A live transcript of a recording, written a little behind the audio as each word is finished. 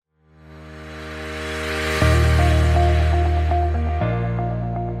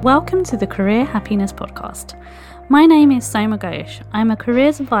Welcome to the Career Happiness Podcast. My name is Soma Ghosh. I'm a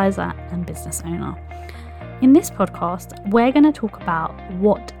careers advisor and business owner. In this podcast, we're going to talk about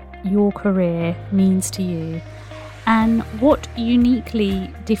what your career means to you and what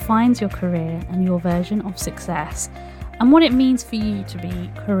uniquely defines your career and your version of success, and what it means for you to be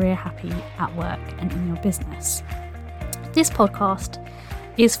career happy at work and in your business. This podcast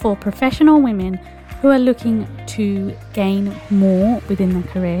is for professional women who are looking to gain more within their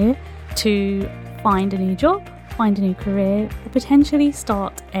career, to find a new job, find a new career, or potentially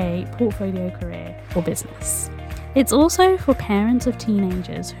start a portfolio career or business. It's also for parents of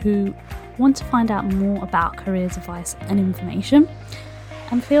teenagers who want to find out more about careers advice and information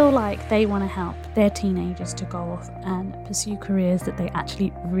and feel like they want to help their teenagers to go off and pursue careers that they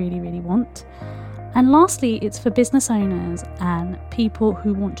actually really want. And lastly, it's for business owners and people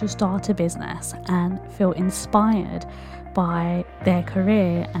who want to start a business and feel inspired by their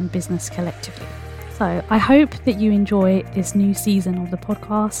career and business collectively. So I hope that you enjoy this new season of the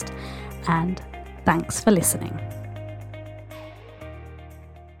podcast, and thanks for listening.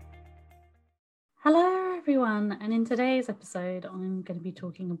 Hello everyone, and in today's episode I'm going to be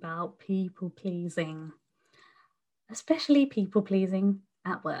talking about people pleasing, especially people pleasing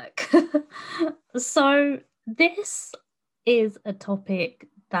at work. So this is a topic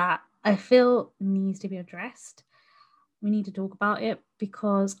that I feel needs to be addressed. We need to talk about it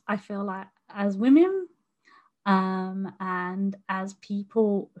because I feel like as women and as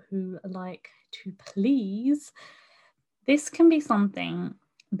people who like to please, this can be something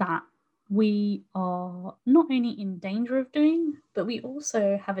that we are not only in danger of doing, but we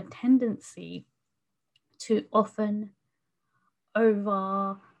also have a tendency to often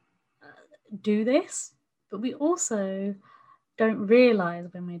overdo this, but we also don't realize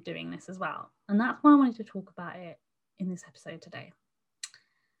when we're doing this as well. And that's why I wanted to talk about it in this episode today.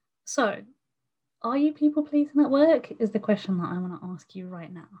 So, are you people pleasing at work? Is the question that I want to ask you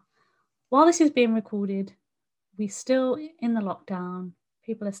right now. While this is being recorded, we're still in the lockdown.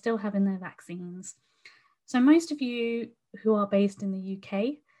 People are still having their vaccines. So most of you who are based in the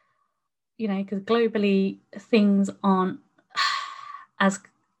UK, because globally things aren't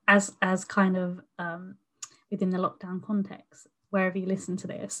as kind of within the lockdown context, wherever you listen to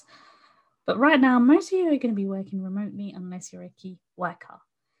this. But right now, most of you are going to be working remotely unless you're a key worker.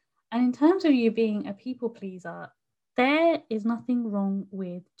 And in terms of you being a people pleaser, there is nothing wrong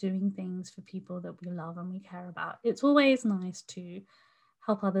with doing things for people that we love and we care about. It's always nice to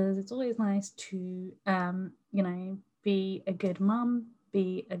help others. It's always nice to, be a good mum,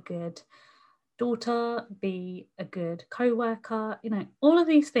 be a good daughter, be a good co-worker. All of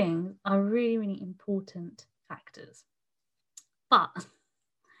these things are really important factors. But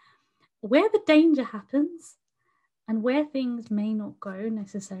where the danger happens and where things may not go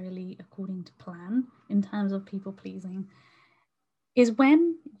necessarily according to plan in terms of people pleasing is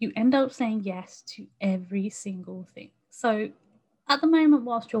when you end up saying yes to every single thing. So at the moment,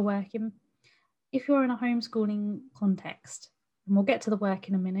 whilst you're working, if you're in a homeschooling context, and we'll get to the work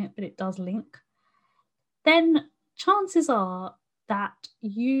in a minute, but it does link, then chances are that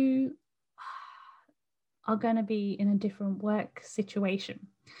you are going to be in a different work situation.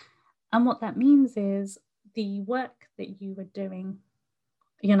 And what that means is the work that you were doing,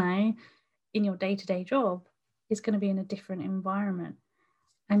 in your day-to-day job is going to be in a different environment.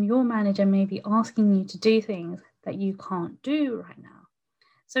 And your manager may be asking you to do things that you can't do right now.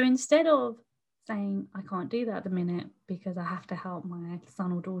 So instead of saying, I can't do that at the minute because I have to help my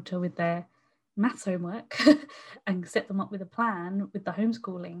son or daughter with their maths homework and set them up with a plan with the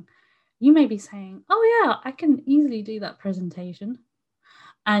homeschooling, you may be saying, oh yeah, I can easily do that presentation,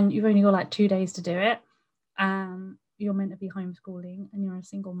 and you've only got like 2 days to do it. You're meant to be homeschooling and you're a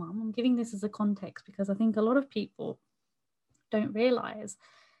single mum. I'm giving this as a context because I think a lot of people don't realize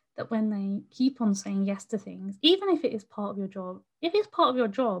that when they keep on saying yes to things, even if it is part of your job,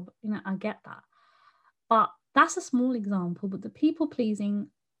 I get that, but that's a small example. But the people pleasing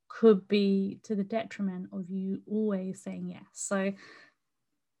could be to the detriment of you always saying yes. So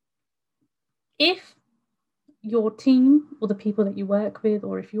if your team or the people that you work with,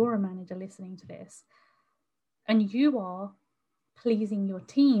 or if you're a manager listening to this and you are pleasing your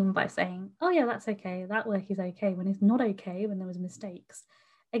team by saying, oh yeah, that's okay, that work is okay, when it's not okay, when there was mistakes,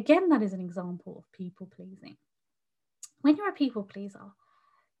 again, that is an example of people pleasing. When you're a people pleaser,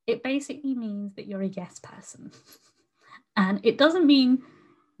 it basically means that you're a yes person. And it doesn't mean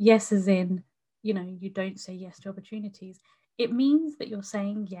yes as in, you don't say yes to opportunities. It means that you're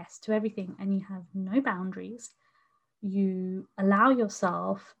saying yes to everything and you have no boundaries. You allow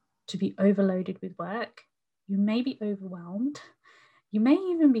yourself to be overloaded with work. You may be overwhelmed. you may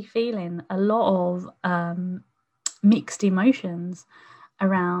even be feeling a lot of mixed emotions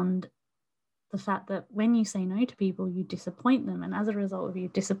around the fact that when you say no to people, you disappoint them. And as a result of you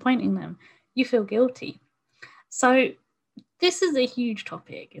disappointing them, you feel guilty. So this is a huge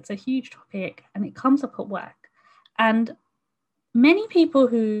topic. It's a huge topic, and it comes up at work. And many people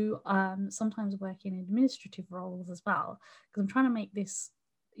who sometimes work in administrative roles as well, because I'm trying to make this,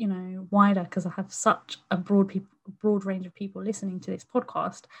 wider, because I have such a broad range of people listening to this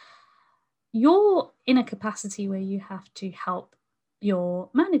podcast. You're in a capacity where you have to help your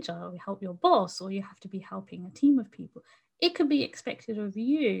manager or help your boss, or you have to be helping a team of people. It could be expected of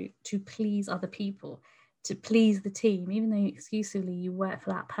you to please other people, to please the team, even though exclusively you work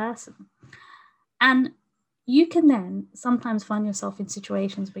for that person. And you can then sometimes find yourself in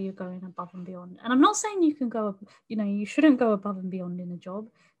situations where you're going above and beyond. And I'm not saying you can go, you shouldn't go above and beyond in a job,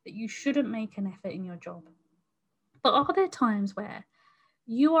 that you shouldn't make an effort in your job. But are there times where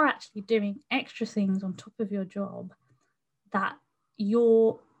you are actually doing extra things on top of your job that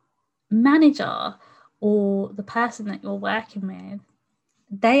your manager or the person that you're working with,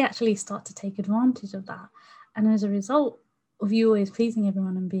 they actually start to take advantage of that? And as a result of you always pleasing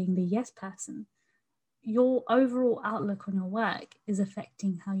everyone and being the yes person, your overall outlook on your work is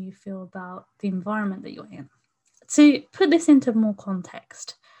affecting how you feel about the environment that you're in. To put this into more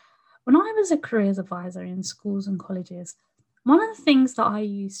context, when I was a careers advisor in schools and colleges, one of the things that I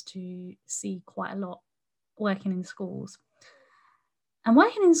used to see quite a lot working in schools, and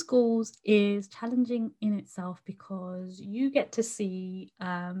working in schools is challenging in itself because you get to see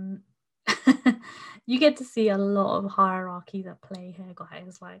you get to see a lot of hierarchies at play here,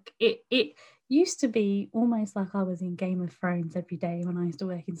 guys. Like it used to be almost like I was in Game of Thrones every day when I used to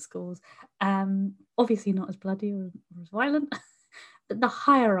work in schools. Obviously not as bloody or as violent, but the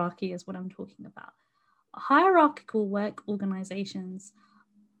hierarchy is what I'm talking about. Hierarchical work organizations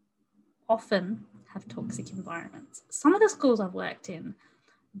often have toxic environments. Some of the schools I've worked in,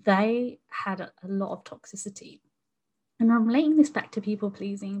 they had a lot of toxicity. And I'm relating this back to people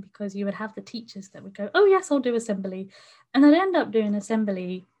pleasing because you would have the teachers that would go, oh yes, I'll do assembly. And they'd end up doing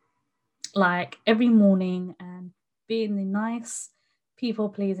assembly like every morning and being the nice people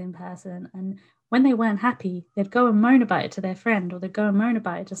pleasing person. And when they weren't happy, they'd go and moan about it to their friend, or they'd go and moan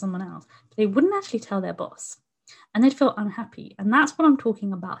about it to someone else. But they wouldn't actually tell their boss, and they'd feel unhappy. And that's what I'm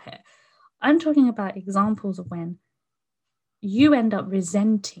talking about here. I'm talking about examples of when you end up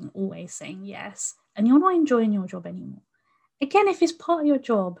resenting always saying yes, and you're not enjoying your job anymore. Again, if it's part of your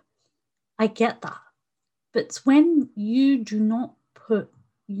job, I get that. But it's when you do not put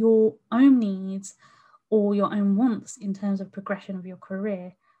your own needs or your own wants in terms of progression of your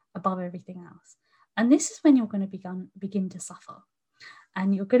career above everything else. And this is when you're going to begin to suffer.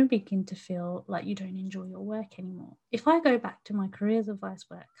 And you're going to begin to feel like you don't enjoy your work anymore. If I go back to my careers advice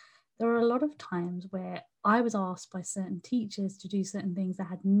work, there are a lot of times where I was asked by certain teachers to do certain things that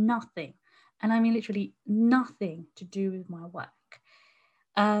had nothing, and I mean literally nothing, to do with my work.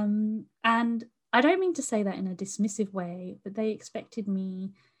 And I don't mean to say that in a dismissive way, but they expected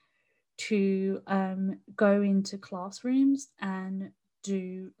me to go into classrooms and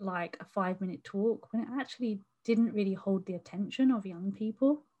do like a 5-minute talk when it actually didn't really hold the attention of young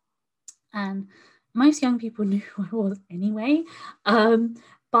people. And most young people knew who I was anyway.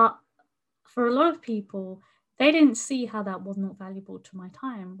 But for a lot of people, they didn't see how that was not valuable to my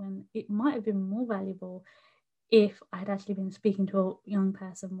time, when it might have been more valuable if I had actually been speaking to a young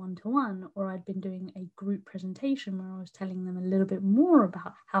person one-to-one, or I'd been doing a group presentation where I was telling them a little bit more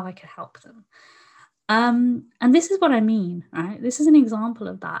about how I could help them. And this is what I mean, right? This is an example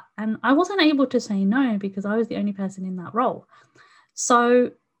of that. And I wasn't able to say no because I was the only person in that role.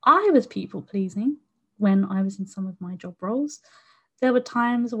 So I was people pleasing when I was in some of my job roles. There were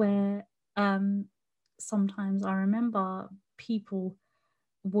times where sometimes I remember people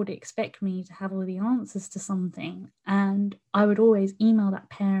would expect me to have all the answers to something, and I would always email that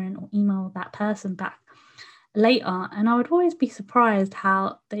parent or email that person back later, and I would always be surprised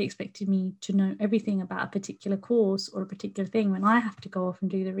how they expected me to know everything about a particular course or a particular thing when I have to go off and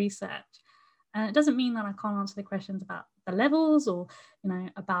do the research. And it doesn't mean that I can't answer the questions about the levels or,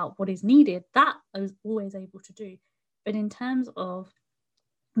 about what is needed. That I was always able to do. But in terms of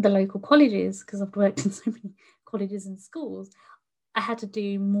the local colleges, because I've worked in so many colleges and schools, I had to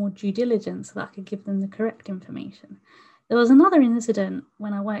do more due diligence so that I could give them the correct information. There was another incident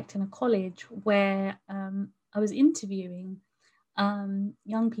when I worked in a college where I was interviewing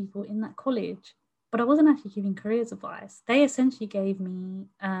young people in that college, but I wasn't actually giving careers advice. They essentially gave me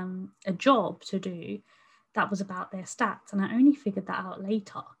a job to do that was about their stats, and I only figured that out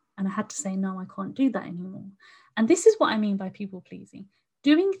later. and I had to say, no, I can't do that anymore. And this is what I mean by people pleasing,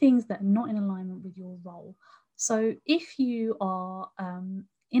 doing things that are not in alignment with your role. So if you are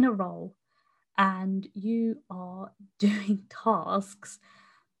in a role and you are doing tasks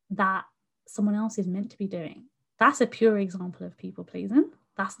that someone else is meant to be doing, that's a pure example of people pleasing.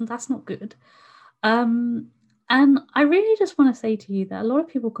 That's not good. And I really just want to say to you that a lot of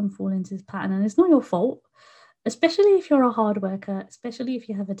people can fall into this pattern, and it's not your fault, especially if you're a hard worker, especially if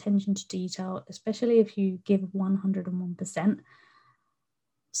you have attention to detail, especially if you give 101%.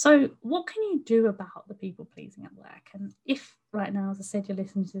 So what can you do about the people pleasing at work? And if right now, as I said, you're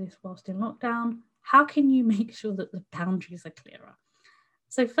listening to this whilst in lockdown, how can you make sure that the boundaries are clearer?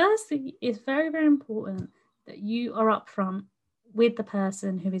 So firstly, it's very, very important that you are upfront with the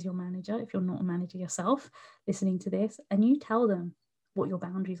person who is your manager, if you're not a manager yourself, listening to this, and you tell them what your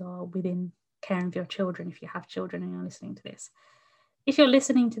boundaries are within caring for your children, if you have children and you're listening to this. If you're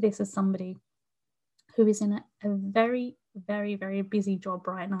listening to this as somebody who is in a very, very, very busy job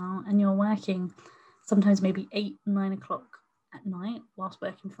right now, and you're working sometimes maybe 8, 9 o'clock at night whilst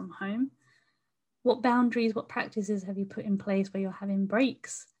working from home, what boundaries, what practices have you put in place where you're having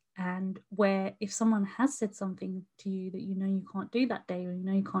breaks, and where if someone has said something to you that you know you can't do that day, or you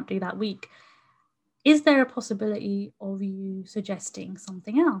know you can't do that week, is there a possibility of you suggesting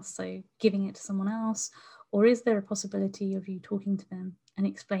something else, so giving it to someone else? Or is there a possibility of you talking to them and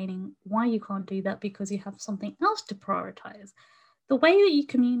explaining why you can't do that because you have something else to prioritize? The way that you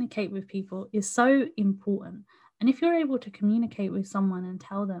communicate with people is so important. And if you're able to communicate with someone and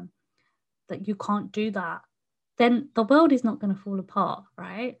tell them that you can't do that, then the world is not going to fall apart,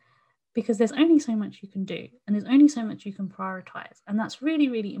 right? Because there's only so much you can do, and there's only so much you can prioritize. And that's really,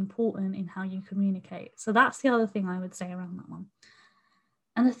 really important in how you communicate. So that's the other thing I would say around that one.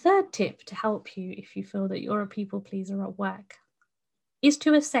 And the third tip to help you if you feel that you're a people pleaser at work is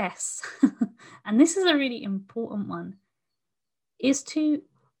to assess, and this is a really important one, is to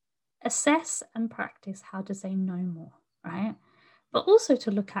assess and practice how to say no more, right? But also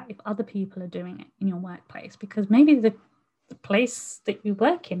to look at if other people are doing it in your workplace, because maybe the place that you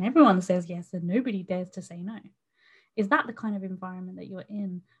work in, everyone says yes and nobody dares to say no. Is that the kind of environment that you're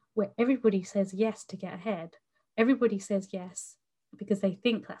in, where everybody says yes to get ahead? Everybody says yes because they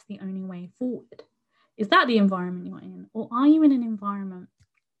think that's the only way forward. Is that the environment you're in? Or are you in an environment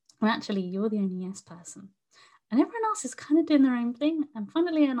where actually you're the only yes person and everyone else is kind of doing their own thing? And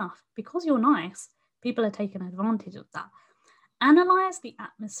funnily enough, because you're nice, people are taking advantage of that. Analyze the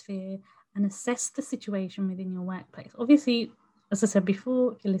atmosphere and assess the situation within your workplace. Obviously, as I said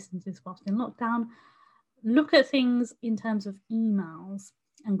before, if you're listening to this whilst in lockdown, look at things in terms of emails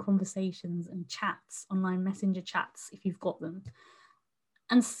and conversations and chats, online messenger chats, if you've got them,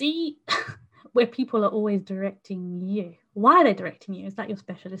 and see where people are always directing you. Why are they directing you? Is that your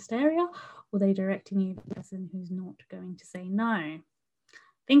specialist area, or are they directing you the person who's not going to say no?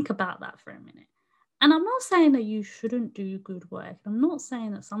 Think about that for a minute. And I'm not saying that you shouldn't do good work. I'm not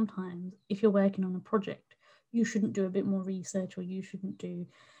saying that sometimes if you're working on a project, you shouldn't do a bit more research, or you shouldn't do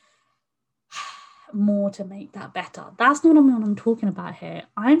more to make that better. That's not what I'm talking about here.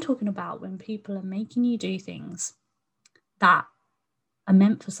 I'm talking about when people are making you do things that are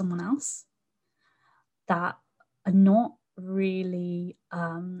meant for someone else, that are not really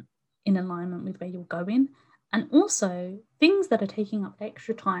in alignment with where you're going, and also things that are taking up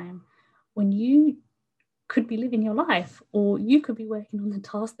extra time when you could be living your life, or you could be working on the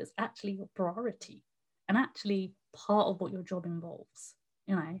task that's actually your priority and actually part of what your job involves.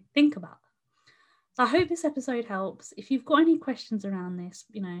 You know, think about that. So I hope this episode helps. If you've got any questions around this,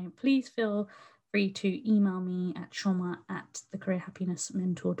 please feel free to email me at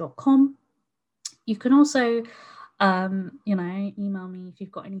shoma@thecareerhappinessmentor.com. You can also, email me if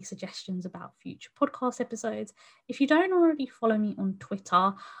you've got any suggestions about future podcast episodes. If you don't already follow me on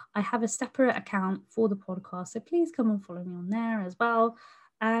Twitter, I have a separate account for the podcast, so please come and follow me on there as well.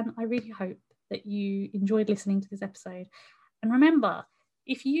 And I really hope that you enjoyed listening to this episode. And remember,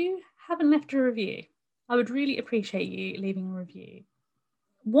 if you haven't left a review, I would really appreciate you leaving a review.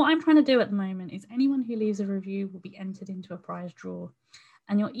 What I'm trying to do at the moment is anyone who leaves a review will be entered into a prize draw.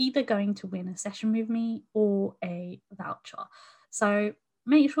 And you're either going to win a session with me or a voucher. So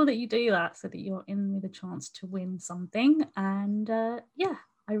make sure that you do that so that you're in with a chance to win something. And I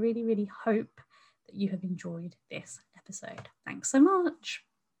really, really hope that you have enjoyed this episode. Thanks so much.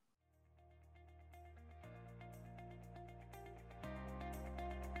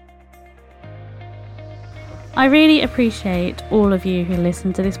 I really appreciate all of you who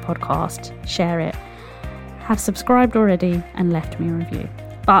listen to this podcast, share it, have subscribed already and left me a review.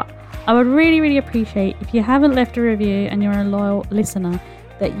 But I would really, really appreciate if you haven't left a review and you're a loyal listener,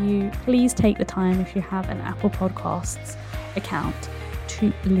 that you please take the time, if you have an Apple Podcasts account,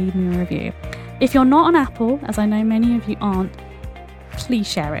 to leave me a review. If you're not on Apple, as I know many of you aren't, please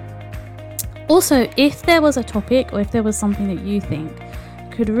share it. Also, if there was a topic or if there was something that you think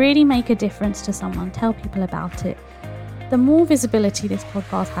could really make a difference to someone, tell people about it. The more visibility this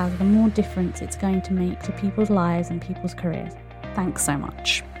podcast has, the more difference it's going to make to people's lives and people's careers. Thanks so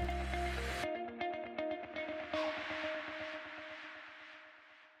much.